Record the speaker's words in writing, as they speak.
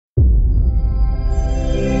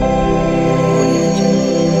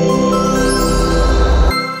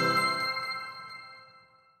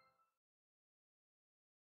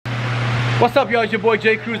What's up, y'all? It's your boy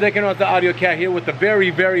J Cruz, aka the AUDIOZONE here with a very,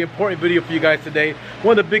 very important video for you guys today.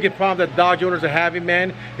 One of the biggest problems that Dodge owners are having,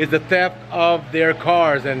 man, is the theft of their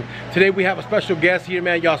cars. And today we have a special guest here,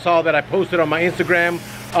 man. Y'all saw that I posted on my Instagram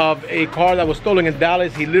of a car that was stolen in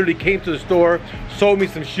Dallas. He literally came to the store, sold me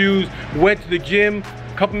some shoes, went to the gym.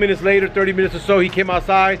 A couple minutes later, 30 minutes or so, he came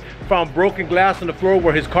outside, found broken glass on the floor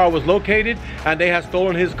where his car was located, and they had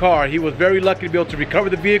stolen his car. He was very lucky to be able to recover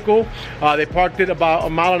the vehicle. They parked it about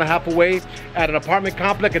 1.5 miles away at an apartment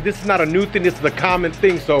complex, and this is not a new thing, this is a common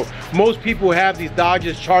thing. So most people who have these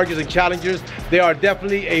Dodges, Chargers, and Challengers, they are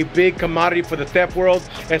definitely a big commodity for the theft world,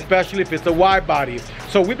 especially if it's a wide body.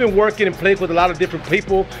 So we've been working and playing with a lot of different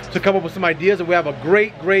people to come up with some ideas, and we have a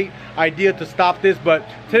great idea to stop this. But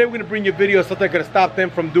today we're gonna bring you a video of something that's gonna stop them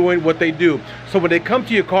from doing what they do. So when they come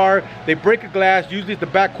to your car, they break a glass, usually it's the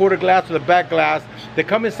back quarter glass or the back glass. They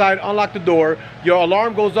come inside, unlock the door, your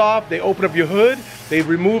alarm goes off, they open up your hood, they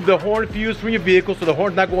remove the horn fuse from your vehicle so the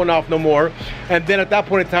horn's not going off no more. And then at that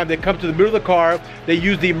point in time, they come to the middle of the car, they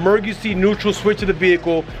use the emergency neutral switch of the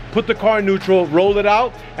vehicle, put the car in neutral, roll it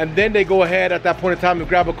out, and then they go ahead at that point in time and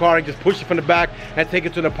grab a car and just push it from the back and take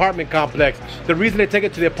it to an apartment complex. The reason they take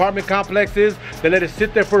it to the apartment complex is they let it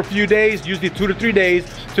sit there for a few days, usually 2 to 3 days,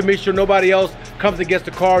 to make sure nobody else comes and gets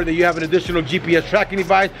the car, that you have an additional GPS tracking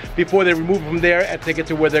device before they remove it from there and take it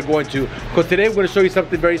to where they're going to. Because today we're going to show you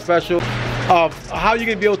something very special of how you're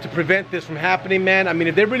going to be able to prevent this from happening, man. I mean,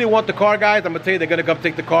 if they really want the car, guys, I'm going to tell you they're going to come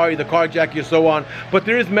take the car, either carjack you or so on. But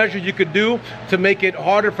there is measures you could do to make it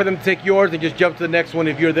harder for them to take yours and just jump to the next one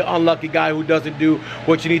if you're the unlucky guy who doesn't do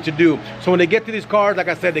what you need to do. So when they get to these cars, like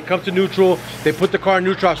I said, they come to neutral, they put the car in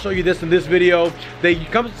neutral. I'll show you this in this video.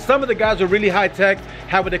 Some of the guys are really high tech,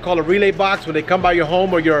 have what they call a relay box when they come by your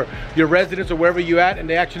home or your residence or wherever you're at, and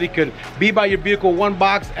they actually could be by your vehicle one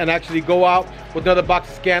box and actually go out with another box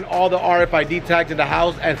to scan all the RFID tags in the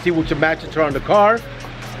house and see what your matches are on the car.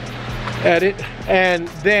 Edit. And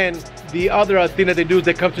then the other thing that they do is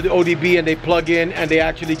they come to the ODB and they plug in and they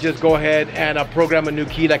actually just go ahead and program a new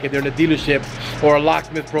key, like if they're in a dealership or a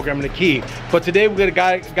locksmith programming a key. But today we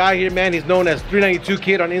got a guy here, man. He's known as 392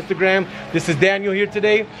 Kid on Instagram. This is Daniel here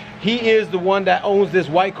today. He is the one that owns this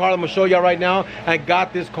white car I'm gonna show y'all right now and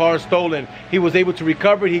got this car stolen. He was able to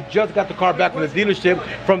recover it. He just got the car back from the dealership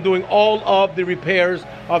from doing all of the repairs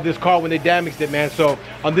of this car when they damaged it, man. So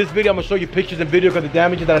on this video, I'm gonna show you pictures and videos of the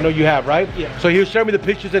damages that I know you have, right? Yeah. So he'll show me the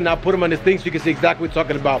pictures and I'll put them on this thing so you can see exactly what we're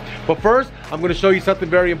talking about. But first, I'm gonna show you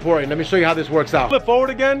something very important. Let me show you how this works out. Flip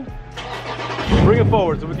forward again. Bring it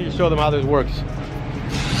forward so we can just show them how this works.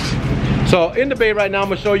 So in the bay right now, I'm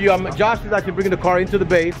gonna show you, Josh is actually bringing the car into the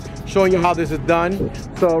bay, showing you how this is done.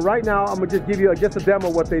 So right now, I'm gonna just give you just a demo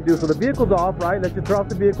of what they do. So the vehicle's off, right? Let's just turn off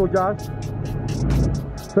the vehicle, Josh.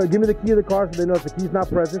 So give me the key of the car so they know if the key's not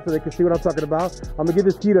present so they can see what I'm talking about. I'm gonna give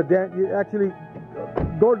this key to Dan. Actually,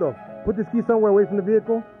 Gordo, put this key somewhere away from the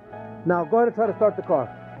vehicle. Now go ahead and try to start the car.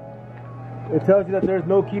 It tells you that there's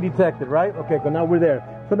no key detected, right? Okay, so now we're there.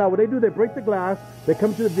 So now what they do, they break the glass, they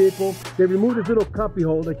come to the vehicle, they remove this little cubby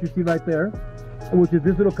hole that you see right there, which is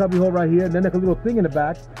this little cubby hole right here, and then there's a little thing in the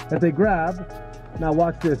back that they grab. Now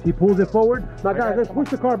watch this, he pulls it forward. Now guys, let's push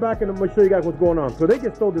the car back and I'm gonna show you guys what's going on. So they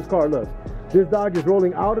just stole this car, look. This Dodge is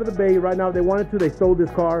rolling out of the bay right now. If they wanted to, they stole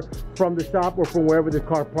this car from the shop or from wherever this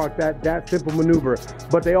car parked at. That simple maneuver.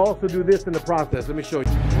 But they also do this in the process. Let me show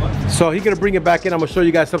you. So he's gonna bring it back in. I'm gonna show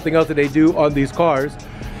you guys something else that they do on these cars.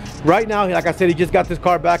 Right now, like I said, he just got this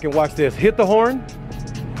car back, and watch this. Hit the horn.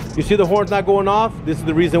 You see the horn's not going off? This is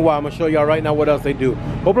the reason why. I'm gonna show y'all right now what else they do.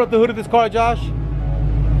 Open up the hood of this car, Josh.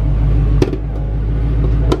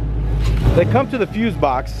 They come to the fuse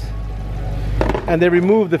box and they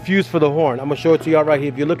remove the fuse for the horn. I'm gonna show it to y'all right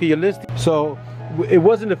here. If you look at your list, so it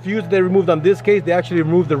wasn't the fuse they removed on this case, they actually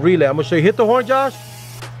removed the relay. I'm gonna show you. Hit the horn, Josh.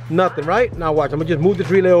 Nothing, right? Now watch, I'm gonna just move this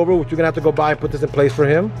relay over, which you're gonna have to go by and put this in place for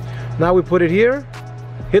him. Now we put it here.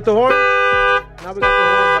 Hit the horn. Now we got the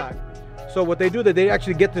horn back. So what they do, that they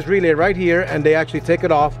actually get this relay right here and they actually take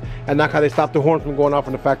it off, and that's how they stop the horn from going off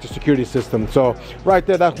in the factory security system. So right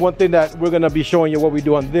there, that's one thing that we're gonna be showing you what we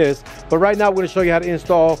do on this. But right now we're gonna show you how to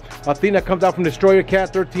install a thing that comes out from DISTROYER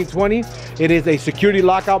Cat 1320. It is a security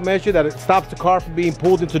lockout measure that it stops the car from being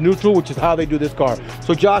pulled into neutral, which is how they do this car.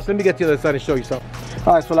 So Josh, let me get to the other side and show you something.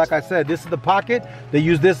 All right, so like I said, this is the pocket. They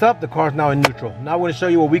use this up, the car's now in neutral. Now we're gonna show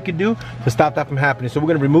you what we can do to stop that from happening. So we're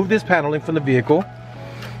gonna remove this paneling from the vehicle.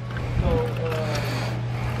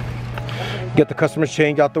 Get the customer's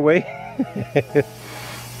change out the way.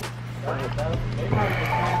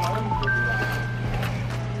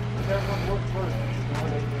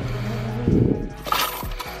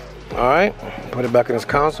 All right, put it back in this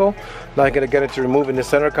console. Now I'm gonna get into removing the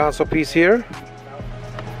center console piece here.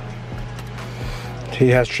 he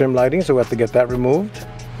has trim lighting, so we have to get that removed.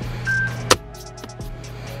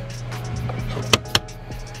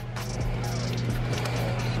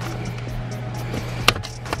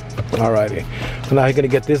 Alrighty, so now he's gonna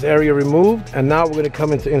get this area removed, and now we're gonna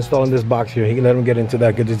come into installing this box here. He can let him get into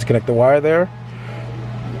that. Could disconnect the wire there.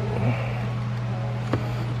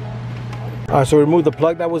 Alright, so remove the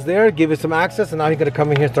plug that was there, give it some access, and now he's gonna come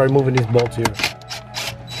in here and start removing these bolts here.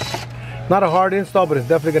 Not a hard install, but it's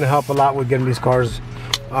definitely gonna help a lot with getting these cars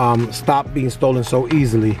stop being stolen so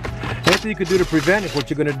easily. Anything you can do to prevent is what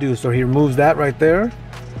you're gonna do. So he removes that right there.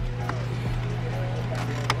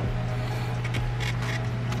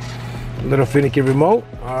 Little finicky remote.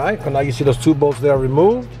 Alright, so now you see those two bolts there are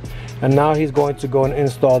removed, and now he's going to go and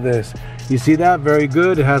install this. You see that? Very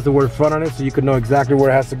good. It has the word front on it, so you can know exactly where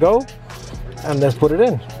it has to go. And let's put it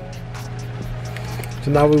in.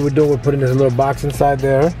 So now what we're doing, we're putting this little box inside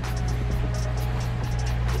there.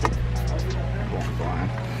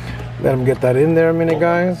 Let him get that in there a minute,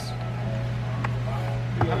 guys.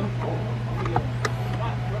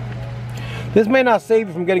 This may not save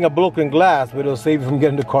you from getting a broken glass, but it'll save you from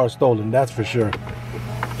getting the car stolen, that's for sure.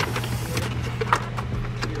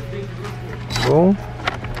 Boom.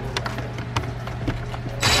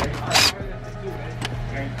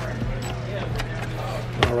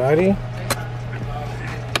 Alrighty.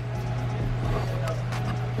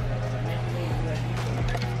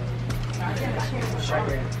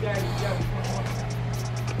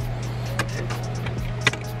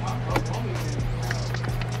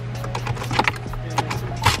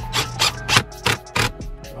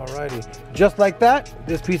 Alrighty. Just like that,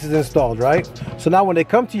 this piece is installed, right? So now when they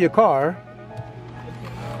come to your car,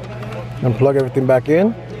 and plug everything back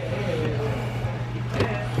in.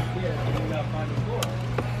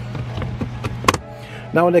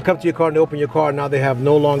 Now when they come to your car and they open your car, now they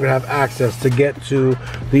no longer have access to get to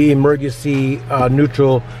the emergency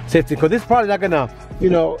neutral safety. Because this is probably not gonna, you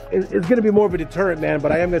know, it's gonna be more of a deterrent, man,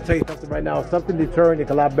 but I am gonna tell you something right now, something deterrent is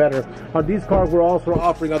a lot better. On these cars, we're also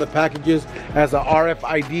offering other packages as a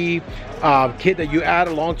RFID kit that you add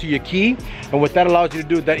along to your key. And what that allows you to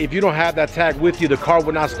do is that if you don't have that tag with you, the car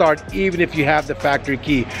will not start even if you have the factory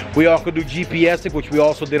key. We also do GPSing, which we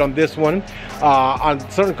also did on this one. On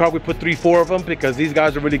certain cars, we put 3-4 of them because these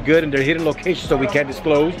guys are really good and they're hidden locations, so we can't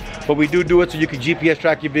disclose. But we do it so you can GPS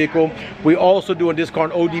track your vehicle. We also do on this car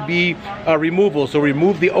an ODB removal. So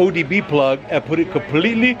remove the ODB plug and put it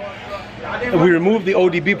completely. We remove the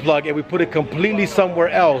ODB plug and we put it completely somewhere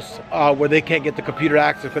else where they can't get the computer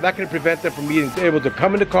access, because that can prevent them from being able to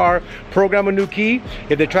come in the car, program a new key.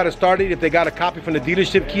 If they try to start it, if they got a copy from the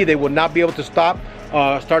dealership key, they will not be able to start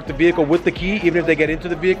the vehicle with the key, even if they get into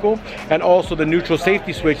the vehicle. And also the neutral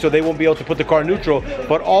safety switch, so they won't be able to put the car neutral.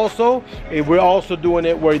 But also, we're also doing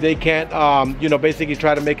it where they can't, you know, basically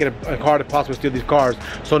try to make it a car to possibly steal these cars.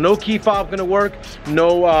 So no key fob gonna work,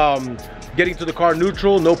 no getting to the car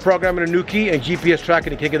neutral, no programming a new key, and GPS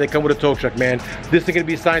tracking. They come with a tow truck, man. This is gonna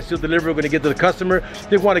be signed, sealed, delivered. We're gonna get to the customer.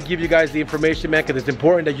 They want to give you guys the information, man, because it's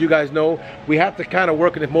important that you guys know. We have to kind of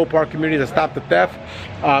work in the Mopar community to stop the theft.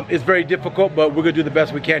 It's very difficult, but we're gonna do the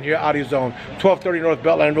best we can here at AUDIOZONE, 1230 North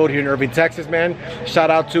Beltline Road here in Irving, Texas, man. Shout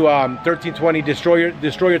out to 1320 Destroyer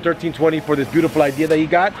 1320 for this beautiful idea that he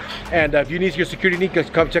got. And if you need your security needs,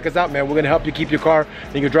 come check us out, man. We're gonna help you keep your car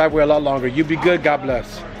in your driveway a lot longer. You be good. God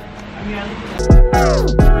bless.